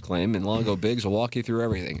insurance claim, and Longo Biggs will walk you through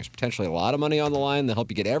everything. There's potentially a lot of money on the line. They'll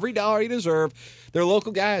help you get every dollar you deserve. They're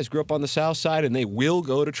local guys, grew up on the South Side, and they will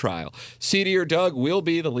go to trial. C.D. or Doug will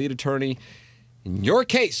be the lead attorney in your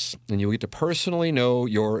case, and you'll get to personally know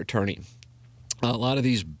your attorney. A lot of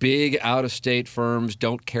these big out-of-state firms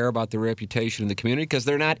don't care about their reputation in the community because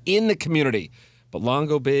they're not in the community. But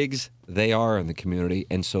Longo Biggs, they are in the community,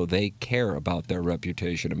 and so they care about their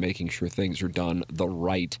reputation and making sure things are done the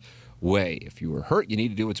right way. If you were hurt, you need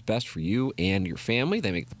to do what's best for you and your family.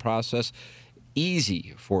 They make the process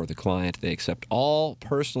easy for the client. They accept all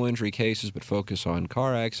personal injury cases, but focus on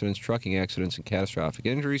car accidents, trucking accidents, and catastrophic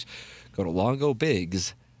injuries. Go to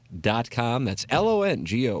longobiggs.com. That's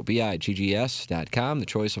LONGOBIGGS.com. The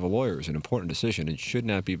choice of a lawyer is an important decision and should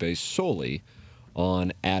not be based solely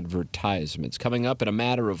on advertisements. Coming up in a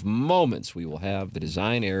matter of moments, we will have the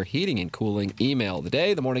Design Air Heating and Cooling email of the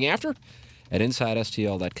day, the morning after, at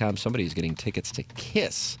InsideSTL.com. Somebody's getting tickets to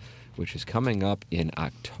KISS, which is coming up in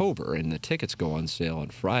October, and the tickets go on sale on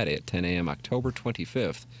Friday at 10 a.m., October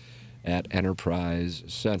 25th, at Enterprise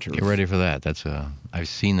Center. Get ready for that. I've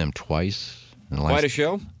seen them twice. Quite a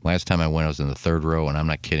show. Last time I went, I was in the third row, and I'm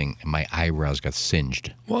not kidding. My eyebrows got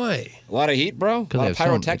singed. Why? A lot of heat, bro? A lot of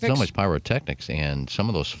pyrotechnics? So much pyrotechnics, and some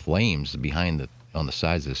of those flames behind on the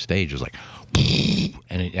sides of the stage was like,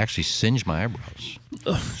 and it actually singed my eyebrows.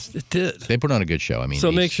 Oh, it did. They put on a good show. I mean,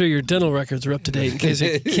 so make sure your dental records are up to date in case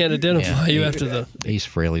they can't identify you after the... Ace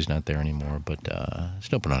Frehley's not there anymore, but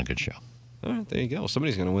still put on a good show. All right, there you go.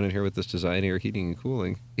 Somebody's going to win it here with this Design Air Heating and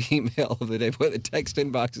Cooling email of the day. Boy, the text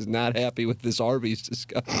inbox is not happy with this Arby's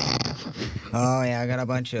discussion. Oh, yeah, I got a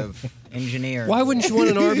bunch of engineers. Why wouldn't you want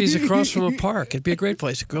an Arby's across from a park? It'd be a great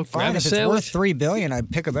place to go grab a sandwich. If it's worth $3 billion, I'd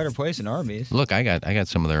pick a better place than Arby's. Look, I got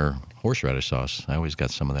some of their horseradish sauce. I always got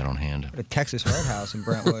some of that on hand. A Texas Roadhouse in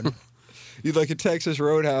Brentwood. You'd like a Texas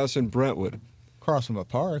Roadhouse in Brentwood? Across from a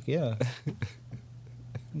park, yeah.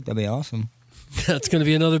 That'd be awesome. That's going to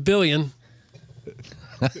be another $1 billion.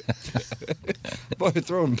 Boy, we're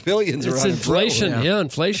throwing billions around. It's inflation. Yeah,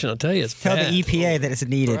 inflation. I'll tell you, it's Tell bad. the EPA that it's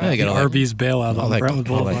needed. Right, Get Arby's bailout on Brentwood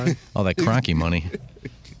Boulevard. All that Cronky money.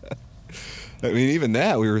 I mean, even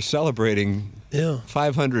that, we were celebrating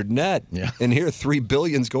 500 net, and here $3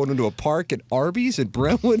 billion's going into a park at Arby's at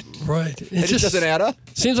Brentwood. Right. It just doesn't add up.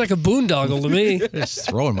 Seems like a boondoggle to me. Just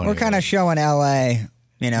throwing money. We're kind of showing L.A.,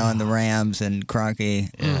 and the Rams and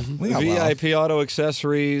Cronky. VIP Auto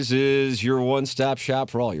Accessories is your one-stop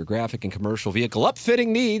shop for all your graphic and commercial vehicle upfitting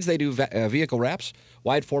needs. They do vehicle wraps,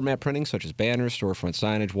 wide format printing such as banners, storefront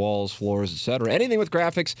signage, walls, floors, etc. Anything with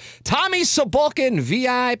graphics, Tommy Sabulkin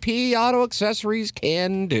VIP Auto Accessories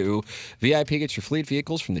can do. VIP gets your fleet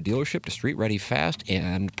vehicles from the dealership to street-ready fast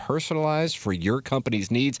and personalized for your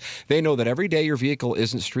company's needs. They know that every day your vehicle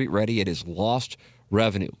isn't street-ready, it is lost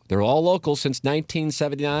revenue. They're all local since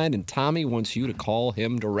 1979, and Tommy wants you to call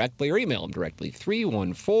him directly or email him directly,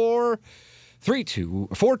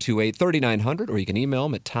 314-428-3900, or you can email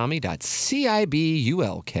him at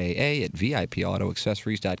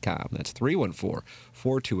tommy.cibulka@vipautoaccessories.com. That's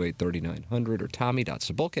 314-428-3900 or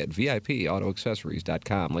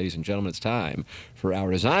tommy.cibulka@vipautoaccessories.com. Ladies and gentlemen, it's time for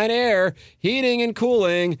our Design Air Heating and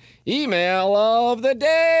Cooling email of the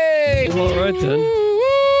day. All right, then.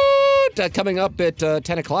 Coming up at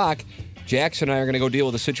 10 o'clock, Jackson and I are going to go deal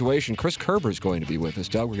with a situation. Chris Kerber's going to be with us,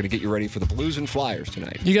 Doug. We're going to get you ready for the Blues and Flyers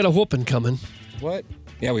tonight. You got a whooping coming. What?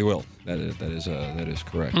 Yeah, we will. That is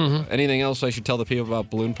correct. Mm-hmm. Anything else I should tell the people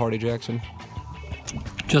about Balloon Party, Jackson?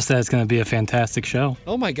 Just that it's going to be a fantastic show.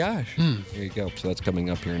 Oh, my gosh. There you go. So that's coming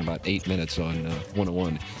up here in about 8 minutes on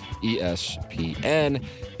 101 ESPN.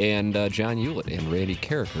 And John Hewlett and Randy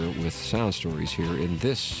Carricker with Sound Stories here in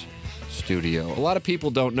this studio. A lot of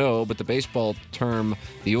people don't know, but the baseball term,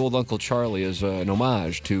 the old Uncle Charlie, is an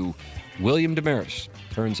homage to William Damaris.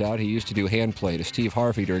 Turns out he used to do hand play to Steve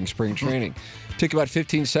Harvey during spring training. Took about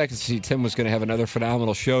 15 seconds to see Tim was going to have another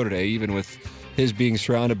phenomenal show today, even with his being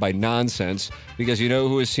surrounded by nonsense. Because you know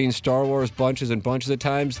who has seen Star Wars bunches and bunches of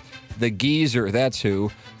times? The geezer, that's who.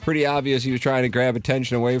 Pretty obvious he was trying to grab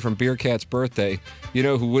attention away from Beer Cat's birthday. You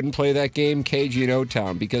know who wouldn't play that game? KG in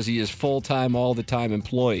O-Town, because he is full-time, all-the-time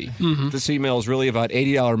employee. This email is really about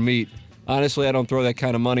 $80 meat. Honestly, I don't throw that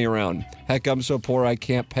kind of money around. Heck, I'm so poor I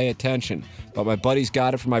can't pay attention. But my buddy's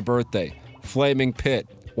got it for my birthday. Flaming Pit.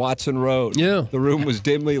 Watson Road. Yeah. The room was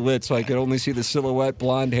dimly lit, so I could only see the silhouette,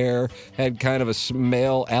 blonde hair, had kind of a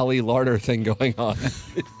male Ali Larder thing going on.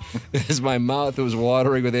 As my mouth was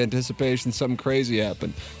watering with anticipation, something crazy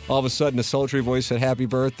happened. All of a sudden, a sultry voice said, "Happy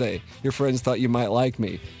birthday. Your friends thought you might like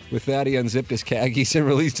me." With that, he unzipped his khakis and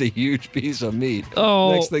released a huge piece of meat.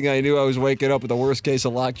 Oh. Next thing I knew, I was waking up with the worst case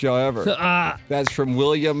of lockjaw ever. That's from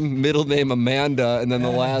William, middle name Amanda, and then the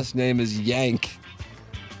last name is Yank.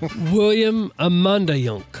 William Amanda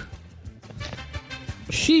Yunk.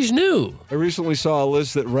 She's new. I recently saw a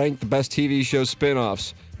list that ranked the best TV show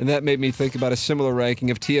spin-offs, and that made me think about a similar ranking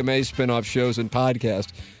of TMA spin-off shows and podcasts.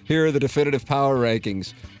 Here are the definitive power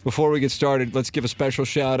rankings. Before we get started, let's give a special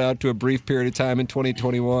shout-out to a brief period of time in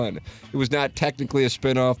 2021. It was not technically a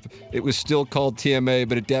spin-off. It was still called TMA,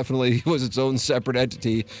 but it definitely was its own separate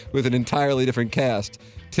entity with an entirely different cast.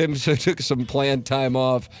 Tim took some planned time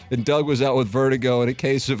off, and Doug was out with vertigo in a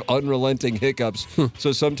case of unrelenting hiccups.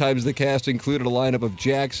 So sometimes the cast included a lineup of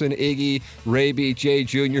Jackson, Iggy, Raby, Jay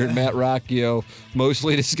Jr., and Matt Rocchio,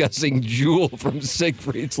 mostly discussing Jewel from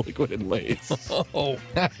Siegfried's Liquid and Lace. Oh.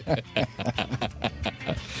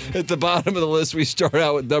 At the bottom of the list, we start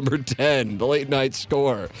out with number 10, The Late Night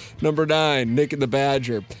Score. Number 9, Nick and the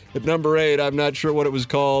Badger. At number 8, I'm not sure what it was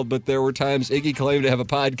called, but there were times Iggy claimed to have a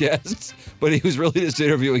podcast, but he was really just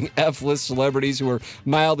interviewing F-list celebrities who were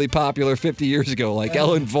mildly popular 50 years ago, like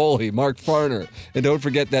Ellen Foley, Mark Farner, and don't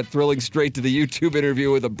forget that thrilling straight-to-the-YouTube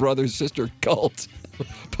interview with a brother-sister cult,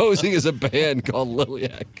 posing as a band called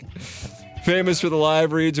Liliac. Famous for the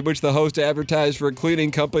live reads in which the host advertised for a cleaning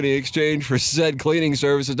company in exchange for said cleaning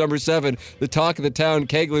services. Number 7, the talk of the town,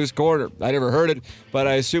 Kegler's Corner. I never heard it, but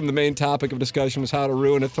I assume the main topic of discussion was how to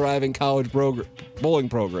ruin a thriving college bowling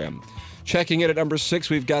program. Checking in at number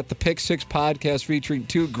 6, we've got the Pick 6 podcast featuring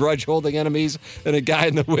 2 grudge-holding enemies and a guy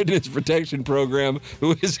in the witness protection program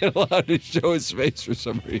who isn't allowed to show his face for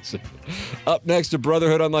some reason. Up next, a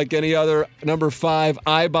brotherhood unlike any other. Number 5,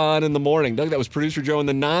 Ibon in the Morning. Doug, that was producer Joe and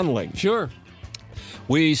the Non-Ling. Sure.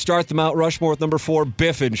 We start the Mount Rushmore with number 4,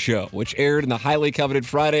 Biffin Show, which aired in the highly coveted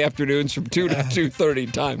Friday afternoons from 2 to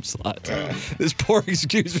 2:30 time slot. This poor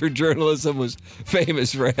excuse for journalism was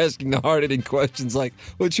famous for asking the hard-hitting questions like,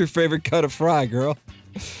 "What's your favorite cut of fry, girl?"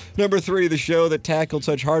 Number 3, the show that tackled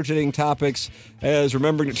such hard-hitting topics as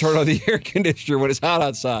remembering to turn on the air conditioner when it's hot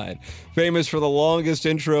outside. Famous for the longest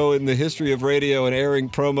intro in the history of radio and airing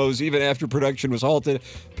promos even after production was halted,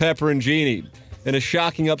 Pepper and Genie. And a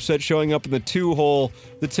shocking upset showing up in the 2-hole,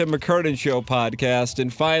 the Tim McKernan Show podcast.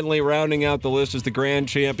 And finally, rounding out the list is the grand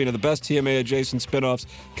champion of the best TMA-adjacent spinoffs.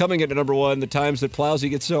 Coming in at number 1, the times that Plowsy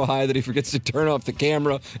gets so high that he forgets to turn off the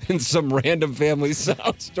camera and some random family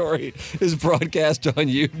sound story is broadcast on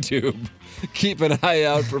YouTube. Keep an eye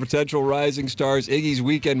out for potential rising stars, Iggy's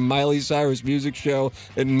Weekend Miley Cyrus music show,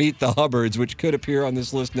 and Meet the Hubbards, which could appear on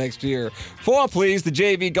this list next year. 4, please, the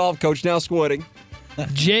JV golf coach now squatting.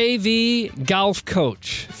 JV golf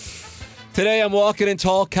coach. Today I'm walking in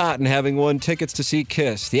tall cotton having won tickets to see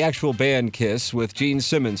Kiss, the actual band Kiss, with Gene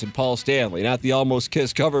Simmons and Paul Stanley, not the Almost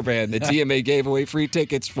Kiss cover band that TMA gave away free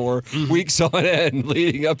tickets for weeks on end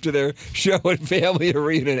leading up to their show at Family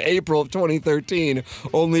Arena in April of 2013,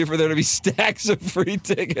 only for there to be stacks of free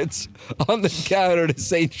tickets on the counter to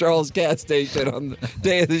St. Charles gas station on the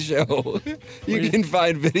day of the show. You can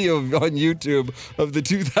find video on YouTube of the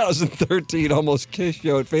 2013 Almost Kiss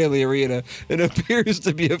show at Family Arena. It appears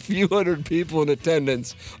to be a few hundred people in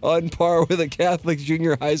attendance, on par with a Catholic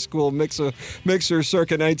junior high school mixer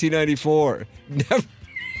circa 1994.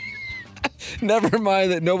 Never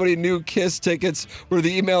mind that nobody knew Kiss tickets were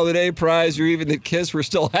the Email Today prize, or even that Kiss were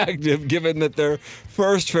still active, given that their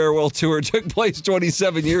first farewell tour took place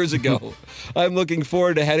 27 years ago. I'm looking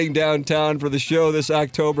forward to heading downtown for the show this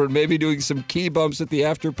October and maybe doing some key bumps at the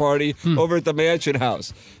after party over at the Mansion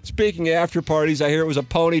House. Speaking of after parties, I hear it was a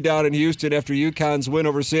pony down in Houston after UConn's win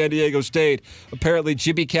over San Diego State. Apparently,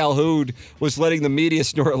 Jimmy Calhoun was letting the media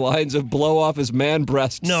snort lines of blow off his man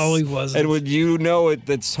breasts. No, he wasn't. And would you know it,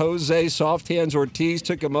 that's Jose Soft Hands Ortiz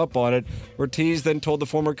took him up on it. Ortiz then told the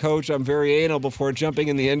former coach, "I'm very anal," before jumping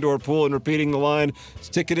in the indoor pool and repeating the line,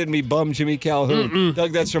 "Stick it in me bum, Jimmy Calhoun."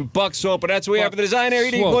 Doug, that's from Buck Soap, and that's what we have for the Design Air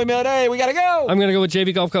Heating and Cooling Mail today. We gotta go. I'm gonna go with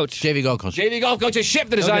JV golf coach. JV golf coach. JV Golf Coach has shipped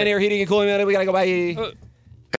the Design Air Heating and Cooling Mail today. We gotta go. Bye.